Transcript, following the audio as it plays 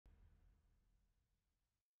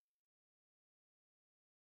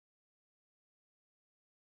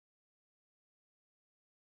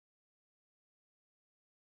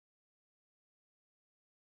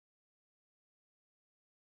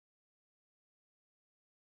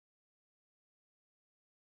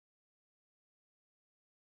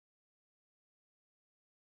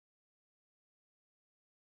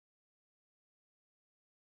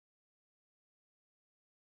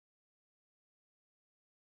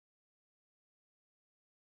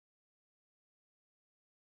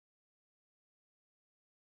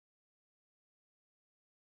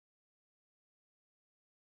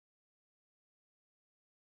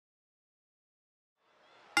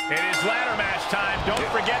It is ladder match time.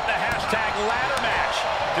 Don't forget the hashtag ladder match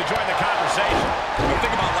to join the conversation. The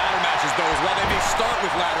thing about ladder matches, though, is while they may start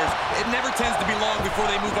with ladders, it never tends to be long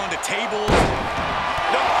before they move on to tables.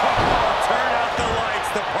 No, turn out the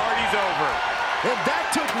lights. The party's over. And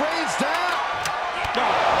that took Reigns down.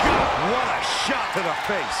 Oh, God, what a shot to the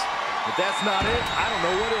face. If that's not it, I don't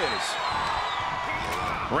know what is.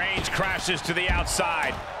 Reigns crashes to the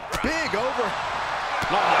outside. Big over.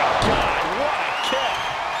 Oh, my God, what a kick.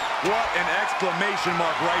 What an exclamation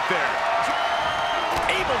mark right there.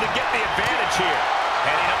 Able to get the advantage here.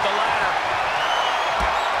 Heading up the ladder.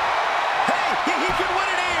 Hey, he can win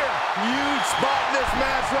it here. Huge spot in this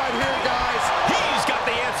match right here, guys. He's got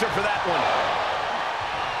the answer for that one.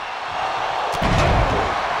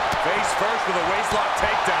 Face first with a waistlock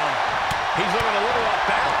takedown. He's looking a little off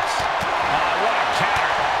balance. What a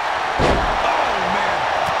counter. Oh, man.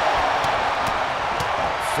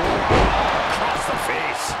 Across the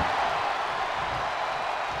face.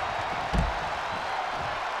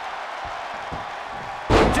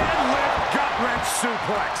 Deadlift gut-wrench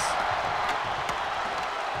suplex.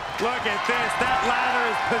 Look at this. That ladder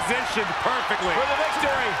is positioned perfectly. For the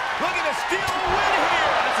victory. Looking to steal a win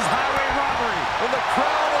here. This is highway robbery. And the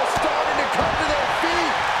crowd is starting to come to their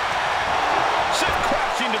feet. Sent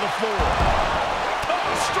crashing to the floor. Oh,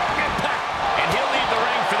 strong impact. And he'll leave the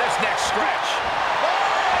ring for this next stretch.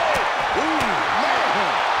 Oh! Ooh,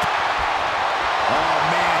 man. Oh,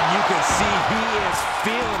 man, you can see he is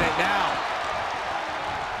feeling it now.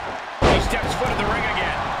 He steps foot in the ring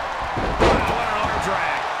again. Wow, what an arm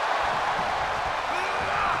drag.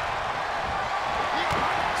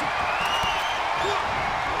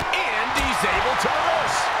 And he's able to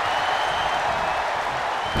reverse.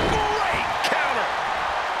 Great counter.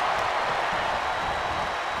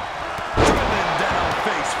 Driven down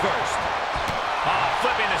face first.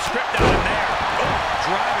 Flipping the script out in there. Oh,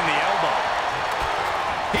 driving the elbow.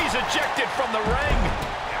 He's ejected from the ring.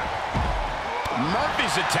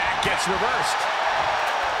 Murphy's attack gets reversed.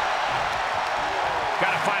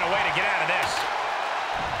 Got to find a way to get out of this.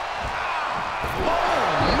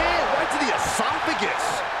 Oh, man, right to the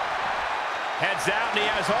esophagus. Heads out, and he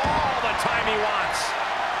has all the time he wants.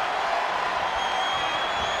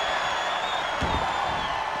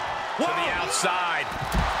 To the outside.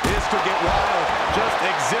 This could get wild. Just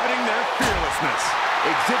exhibiting their fearlessness.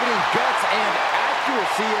 Exhibiting guts and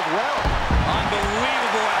accuracy as well.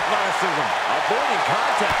 Unbelievable athleticism. Avoiding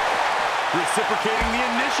contact. Reciprocating the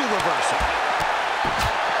initial reversal.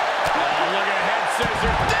 Oh, look at head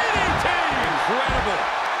scissor. DDT! Incredible.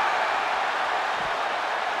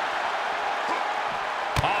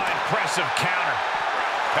 Oh, impressive counter.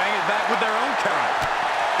 Bang it back with their own counter.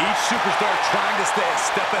 Each superstar trying to stay a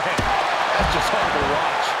step ahead. That's just hard to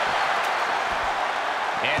watch.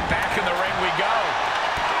 And back in the ring we go.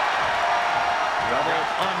 Double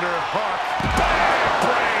under hook.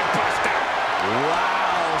 Brain buster.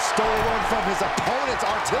 Wow, stole one from his opponent's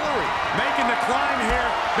artillery. Making the climb here.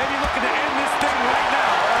 Maybe looking to end this thing right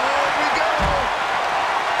now. There we go.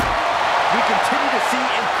 We continue to see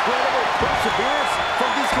incredible perseverance from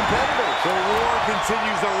these competitors. The war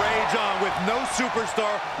continues to rage on with no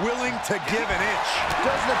superstar willing to give an inch.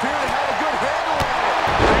 Doesn't appear to have a good handle on it.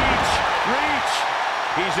 Reach, reach.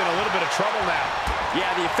 He's in a little bit of trouble now. Yeah,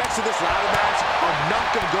 the effects of this ladder match are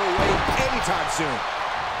not going to go away anytime soon.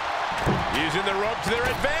 Using the rope to their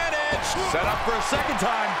advantage. Set up for a second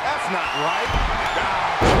time. That's not right.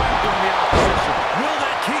 Swept in the opposition. Will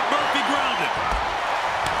that keep Murphy grounded?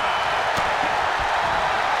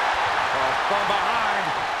 From behind.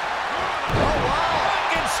 Oh, wow.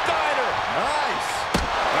 Frankensteiner. Nice.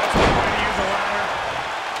 That's one way to use a ladder.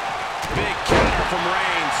 Big counter from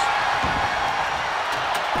Reigns.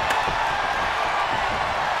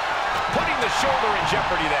 Putting the shoulder in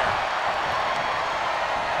jeopardy there.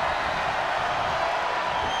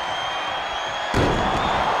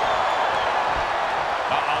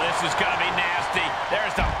 Uh-oh, this is going to be nasty.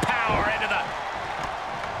 There's the power into the...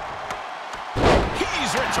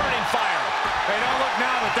 He's returning fire. Hey, don't look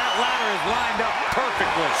now that that ladder is lined up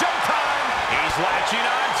perfectly. Showtime. He's latching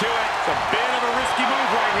onto it. It's a bit of a risky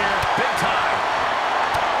move right here. Big time.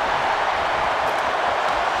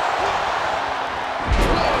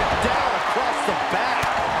 Throw it down across the back.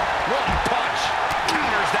 One punch.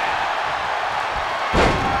 Counters that.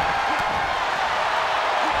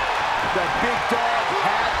 The big dog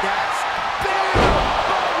had that spin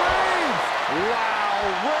by Reigns. Wow,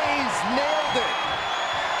 Reigns nailed it.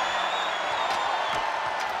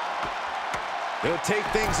 He'll take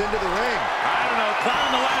things into the ring. I don't know.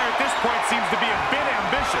 Climbing the ladder at this point seems to be a bit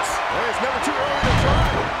ambitious. Hey, it's never too early to try.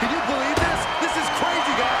 Can you believe this? This is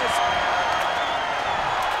crazy, guys.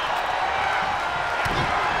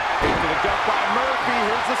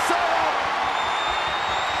 Here's the setup.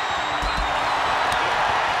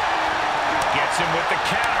 Gets him with the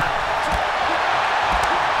counter.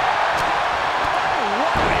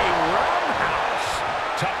 What a roundhouse.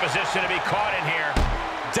 Tough position to be caught in here.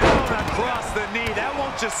 Down across the knee. That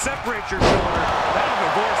won't just separate your shoulder. That'll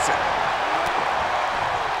divorce it.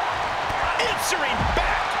 Answering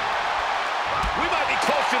back. We might be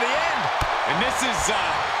close to the end. And this is,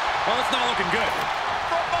 well, it's not looking good.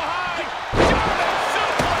 From behind. German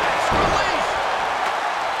suplex. Release.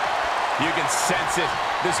 You can sense it.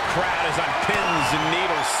 This crowd is on pins and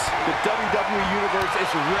needles. The WWE Universe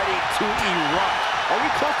is ready to erupt. Are we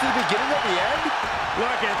close to the beginning of the end?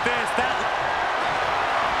 Look at this.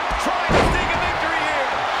 Trying to sting a victory here.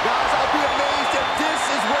 Guys, I'll be amazed if this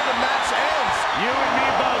is where the match ends. You and me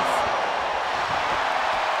both.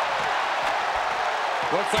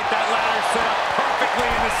 Looks like that ladder set up perfectly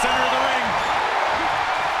in the center of the ring.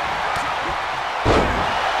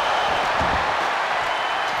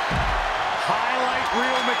 Highlight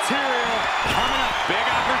reel material coming up. Big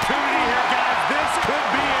opportunity here, guys. This could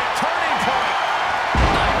be a turning point.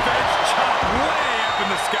 Knife edge chop way up in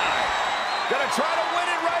the sky. Gonna try to win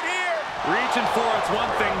it right here. Reaching for it's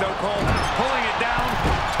one thing, though, Cole. Pulling it down,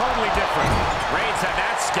 totally different. Reigns had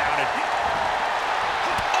that scouted.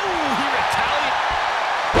 Oh, he retaliated.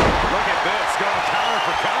 Look at this, going counter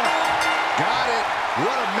for counter. Got it.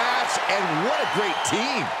 What a match, and what a great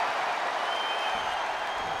team.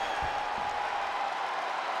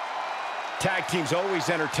 Tag teams always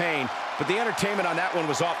entertain, but the entertainment on that one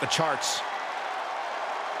was off the charts.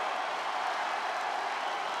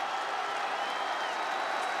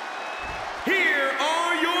 Here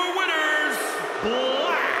are your winners,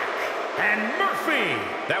 Black and Murphy.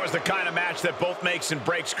 That was the kind of match that both makes and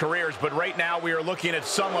breaks careers, but right now we are looking at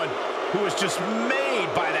someone who was just made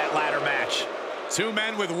by that ladder match. Two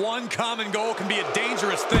men with one common goal can be a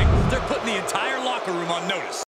dangerous thing. They're putting the entire locker room on notice.